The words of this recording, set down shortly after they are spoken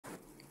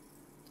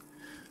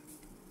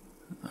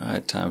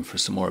Alright, time for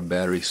some more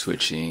battery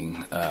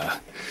switching. I'm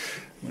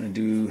going to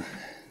do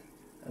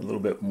a little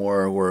bit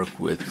more work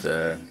with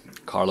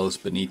Carlos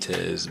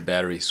Benitez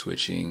battery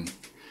switching.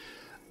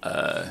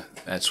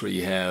 That's where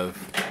you have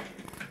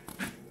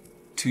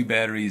two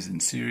batteries in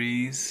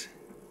series.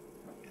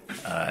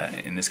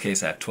 In this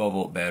case I have 12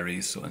 volt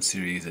batteries, so in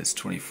series it's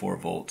 24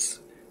 volts.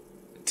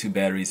 Two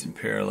batteries in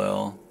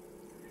parallel,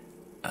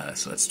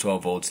 so that's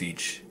 12 volts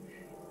each.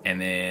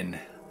 And then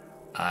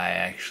I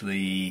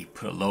actually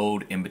put a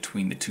load in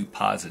between the two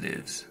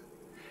positives,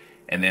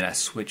 and then I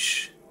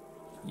switch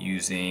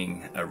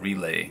using a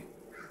relay.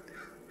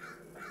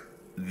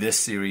 This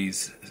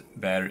series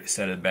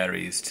set of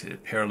batteries to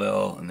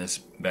parallel, and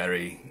this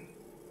parallel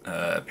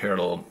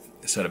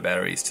set of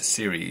batteries to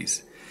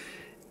series.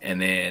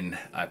 And then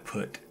I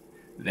put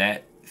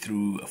that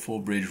through a full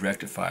bridge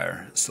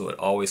rectifier, so it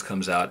always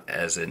comes out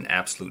as an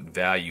absolute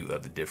value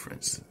of the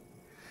difference.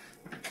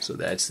 So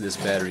that's this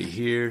battery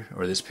here,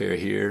 or this pair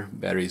here,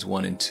 batteries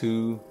 1 and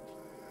 2,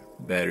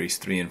 batteries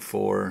 3 and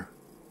 4.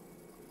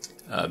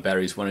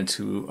 Batteries 1 and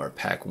 2 are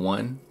pack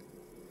 1,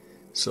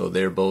 so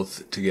they're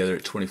both together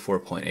at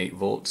 24.8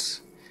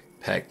 volts.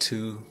 Pack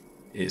 2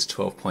 is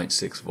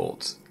 12.6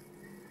 volts.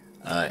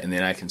 And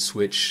then I can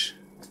switch.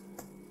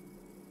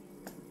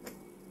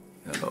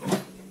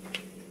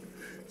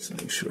 So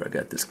make sure I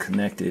got this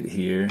connected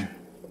here.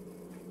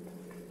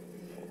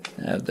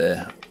 I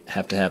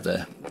have to have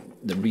the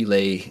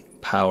relay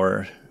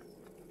power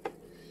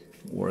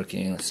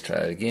working. Let's try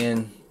it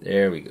again.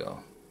 There we go.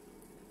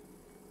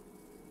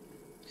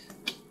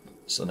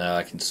 So now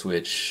I can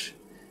switch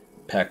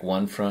pack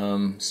 1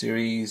 from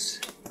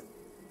series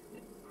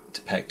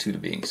to pack 2 to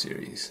being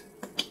series.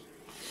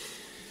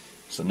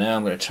 So now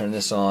I'm going to turn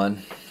this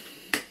on,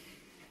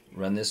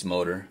 run this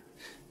motor.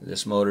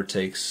 This motor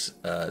takes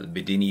the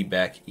Bedini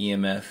back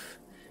EMF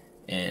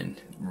and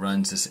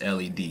runs this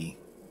LED.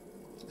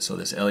 So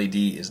this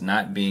LED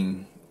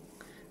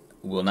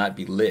will not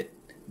be lit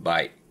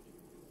by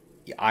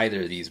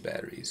either of these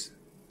batteries.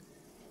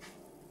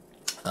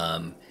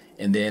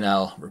 And then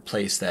I'll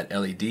replace that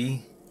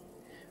LED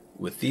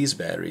with these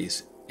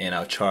batteries, and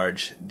I'll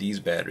charge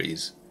these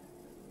batteries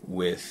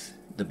with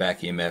the back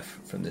EMF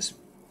from this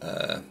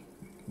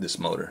this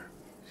motor.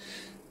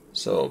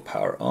 So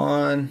power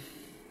on.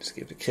 Just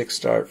give it a kick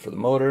start for the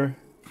motor.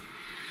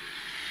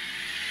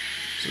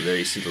 So there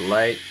you see the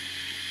light.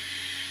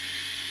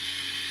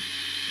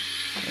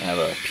 I have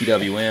a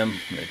PWM.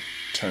 I'm going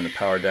to turn the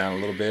power down a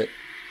little bit.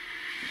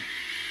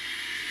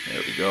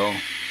 There we go.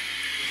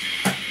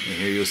 And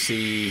here you'll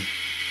see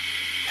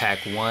pack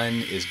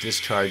 1 is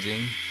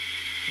discharging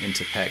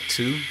into pack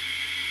 2.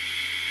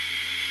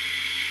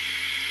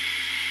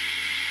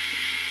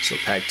 So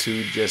pack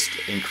 2 just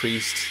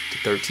increased to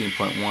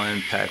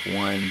 13.1. Pack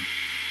 1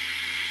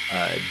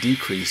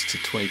 decreased to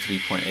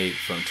 23.8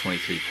 from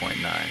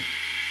 23.9.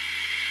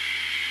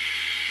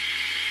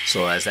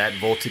 So as that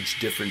voltage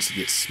difference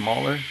gets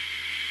smaller,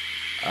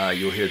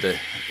 you'll hear the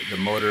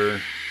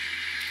motor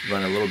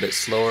run a little bit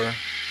slower.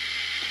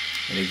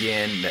 And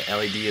again, the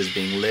LED is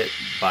being lit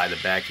by the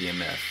back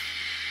EMF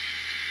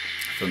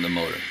from the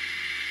motor.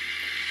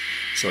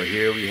 So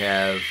here we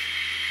have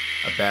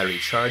a battery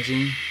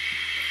charging,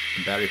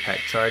 a battery pack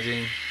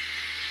charging,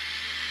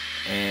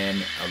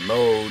 and a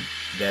load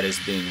that is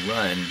being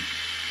run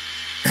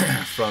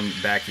from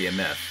back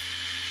EMF.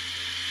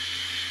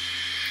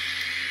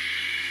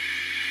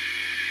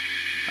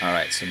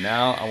 Alright, so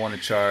now I want to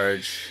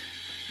charge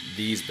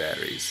these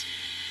batteries.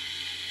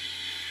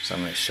 So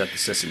I'm going to shut the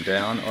system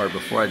down, or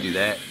before I do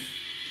that,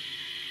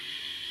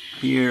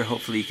 here,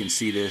 hopefully you can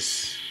see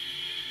this,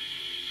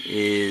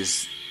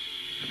 is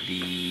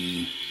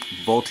the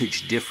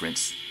voltage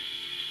difference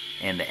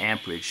and the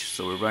amperage.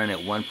 So we're running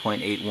at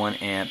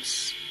 1.81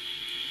 amps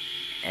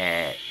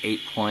at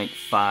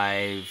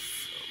 8.5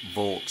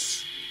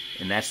 volts,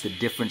 and that's the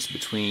difference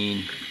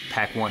between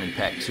pack 1 and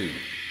pack 2,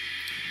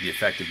 the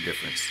effective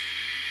difference.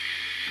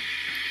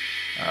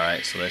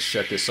 Alright, so let's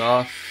shut this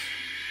off.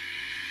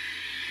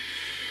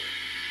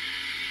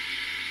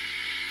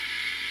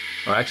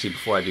 Or actually,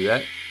 before I do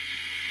that,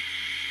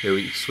 here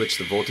we switch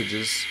the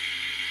voltages.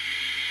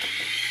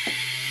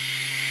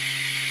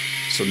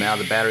 So now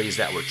the batteries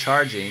that we're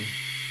charging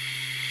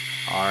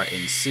are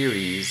in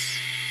series,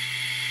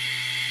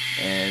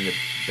 and the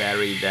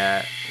battery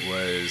that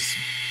was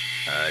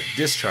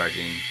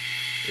discharging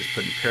is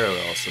put in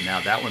parallel, so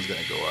now that one's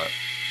going to go up.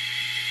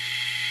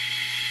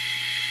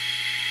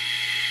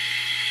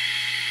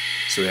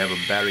 So we have a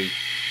battery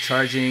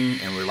charging,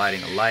 and we're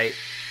lighting a light,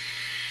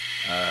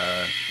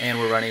 and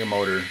we're running a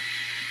motor,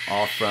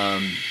 all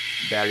from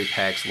battery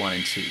packs 1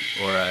 and 2,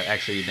 or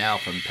actually now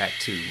from pack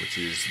 2, which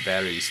is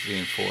batteries 3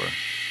 and 4.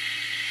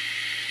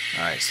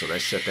 Alright, so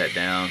let's shut that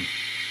down.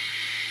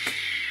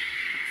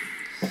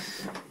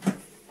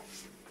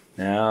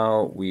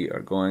 Now we are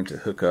going to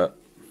hook up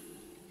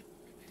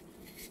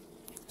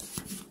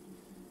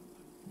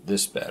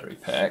this battery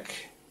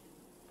pack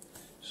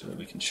so that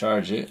we can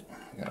charge it.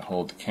 I gotta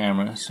hold the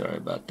camera, sorry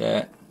about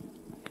that.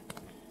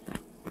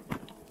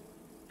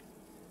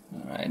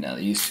 All right, now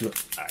these two,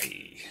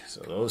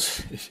 so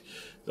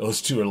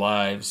those two are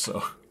live,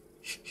 so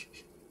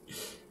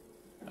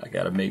I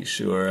gotta make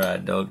sure I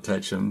don't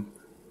touch them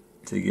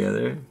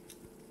together.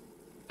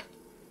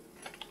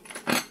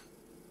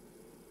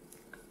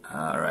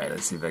 All right,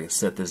 let's see if I can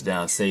set this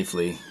down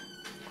safely.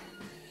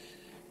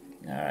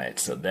 All right,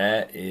 so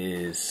that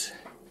is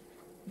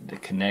the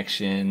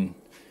connection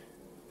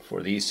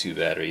for these two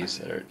batteries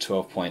that are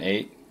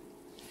 12.8.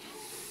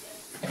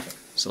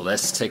 So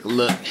let's take a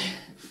look.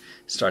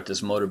 Start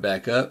this motor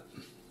back up.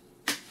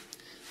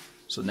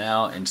 So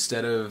now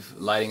instead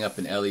of lighting up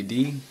an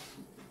LED,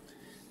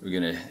 we're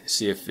going to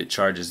see if it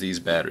charges these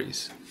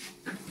batteries.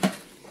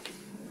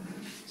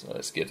 So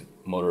let's get the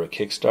motor a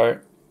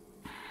kickstart.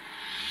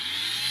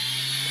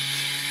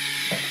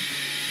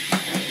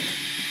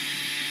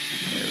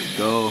 There we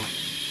go.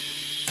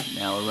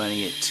 Now we're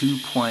running at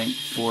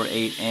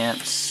 2.48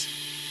 amps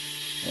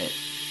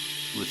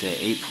with a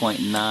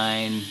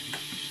 8.9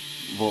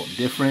 volt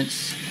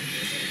difference.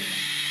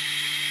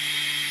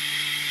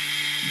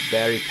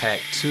 Battery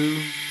pack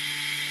 2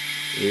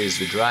 is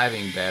the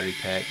driving battery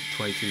pack,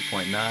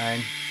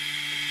 23.9.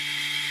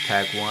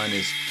 Pack 1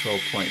 is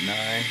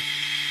 12.9.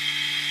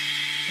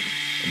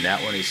 And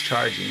that one is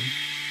charging.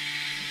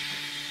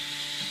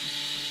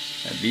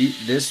 Now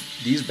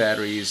these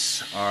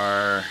batteries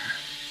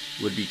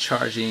would be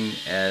charging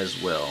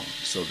as well.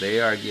 So they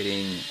are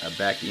getting a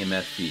back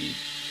EMF feed.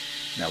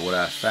 Now what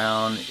I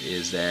found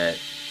is that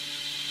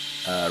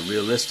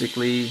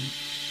realistically,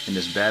 in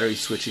this battery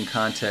switching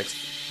context,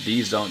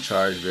 these don't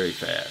charge very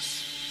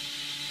fast.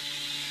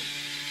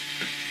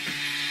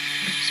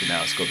 So now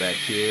let's go back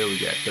here. We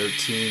got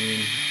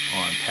 13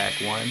 on pack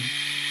 1,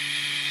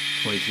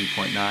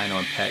 23.9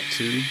 on pack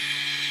 2.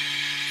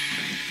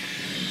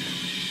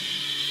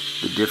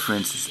 The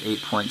difference is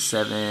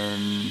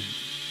 8.7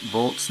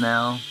 volts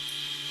now.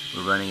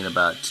 We're running at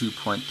about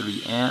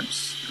 2.3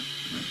 amps.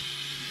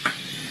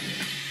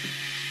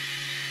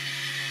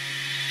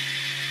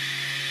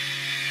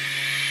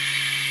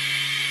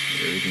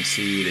 Here we can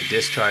see the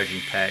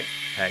discharging pack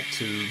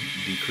 2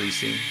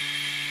 decreasing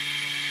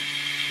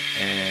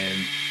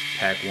and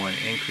pack 1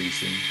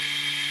 increasing.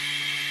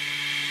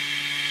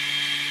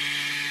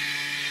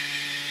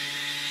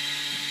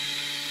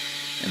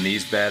 And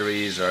these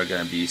batteries are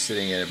going to be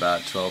sitting at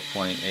about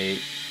 12.8.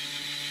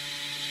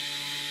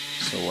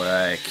 So what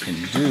I can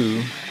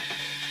do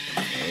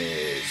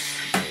is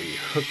maybe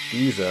hook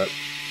these up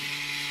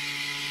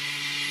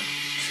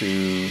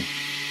to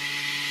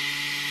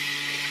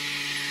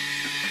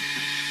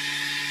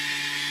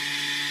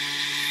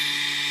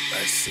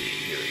let's see,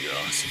 here we go.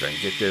 See if I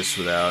can get this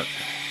without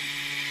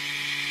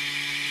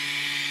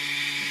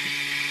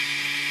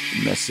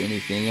messing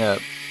anything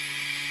up.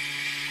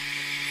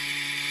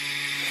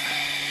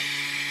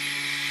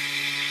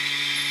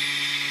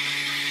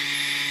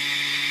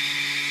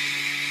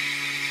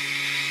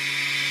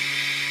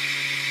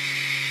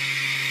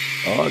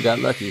 Oh, I got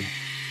lucky.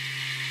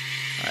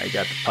 I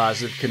got the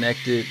positive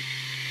connected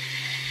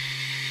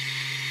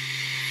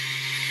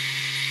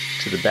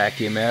to the back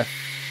EMF.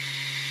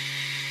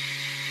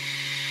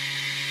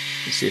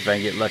 Let's see if I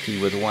can get lucky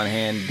with one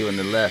hand doing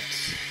the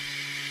left,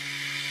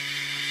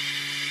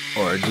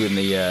 or doing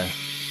the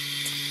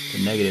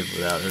negative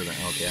without hurting.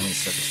 Okay, I'm going to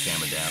set this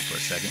camera down for a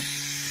second.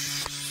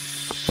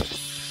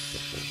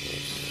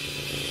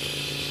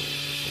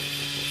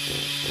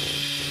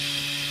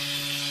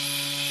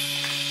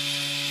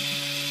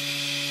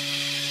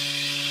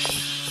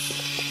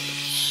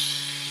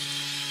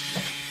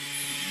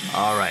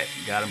 Alright,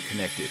 got them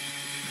connected.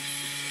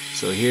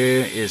 So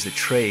here is the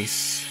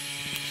trace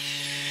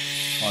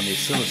on the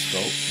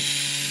oscilloscope.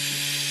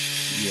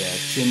 You have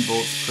 10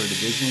 volts per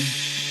division.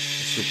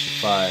 Let's switch to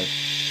 5.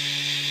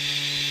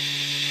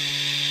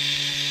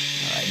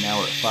 Alright, now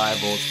we're at 5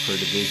 volts per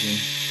division.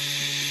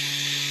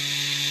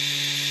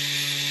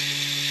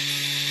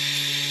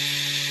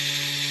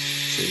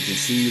 So you can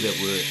see that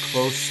we're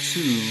close to,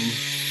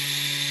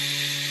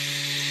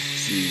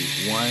 let's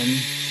see, 1,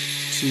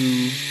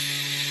 2,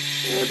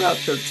 about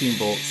 13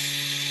 volts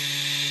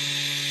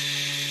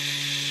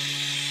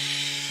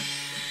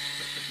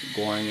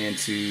going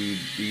into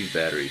these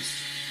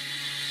batteries.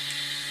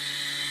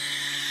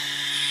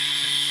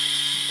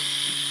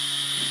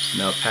 So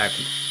now pack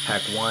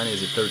 1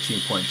 is at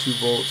 13.2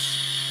 volts.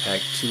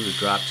 Pack 2 is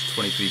dropped to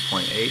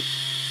 23.8.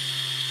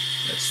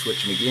 Let's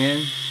switch them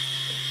again.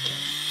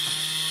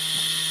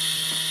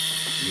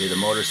 You hear the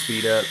motor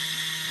speed up.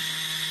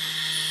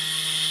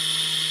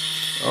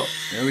 Oh,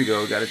 there we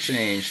go, got a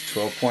change,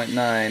 12.9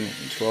 and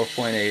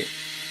 12.8.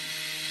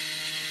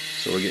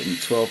 So we're getting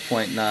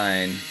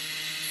 12.9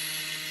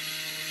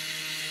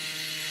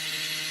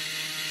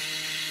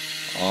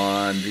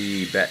 on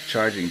the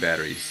charging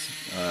batteries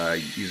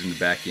using the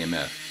back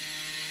EMF.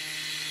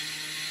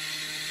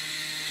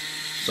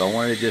 So I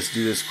wanted to just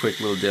do this quick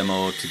little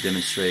demo to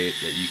demonstrate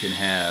that you can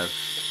have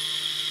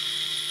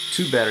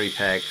 2 battery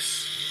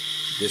packs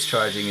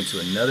discharging into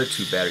another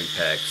 2 battery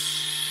packs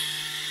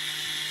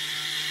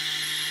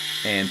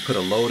and put a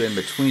load in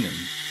between them,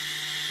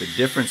 the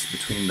difference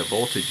between the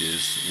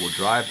voltages will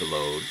drive the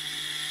load,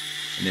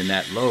 and then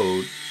that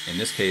load, in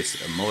this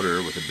case a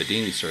motor with a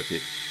Bedini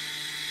circuit,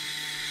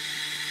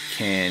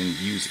 can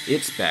use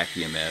its back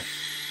EMF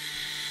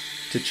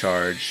to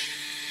charge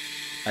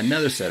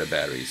another set of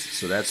batteries.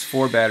 So that's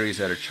 4 batteries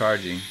that are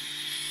charging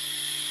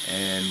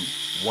and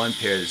 1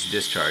 pair that's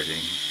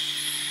discharging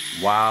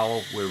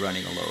while we're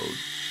running a load.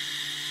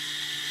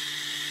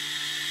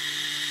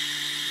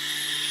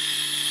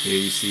 Here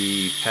you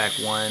see pack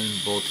 1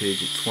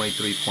 voltage at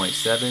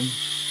 23.7,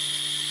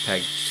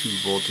 pack 2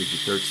 voltage at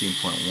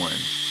 13.1.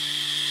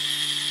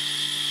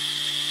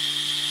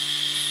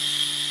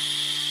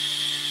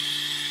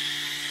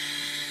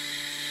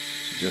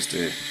 Just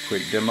a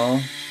quick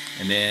demo,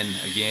 and then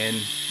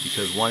again,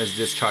 because one is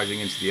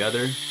discharging into the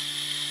other,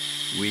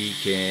 we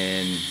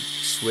can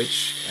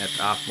switch at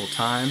the optimal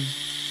time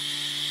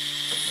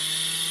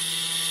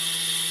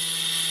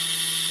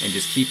and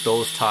just keep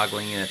those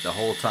toggling in at the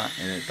whole time,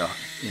 and at the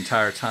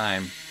entire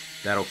time.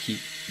 That'll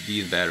keep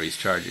these batteries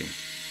charging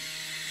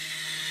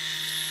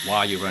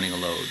while you're running a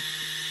load.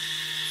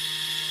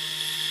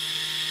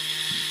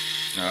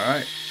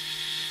 Alright,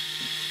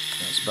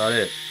 that's about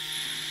it.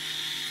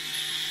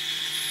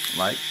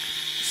 Like,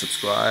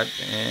 subscribe,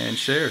 and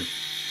share.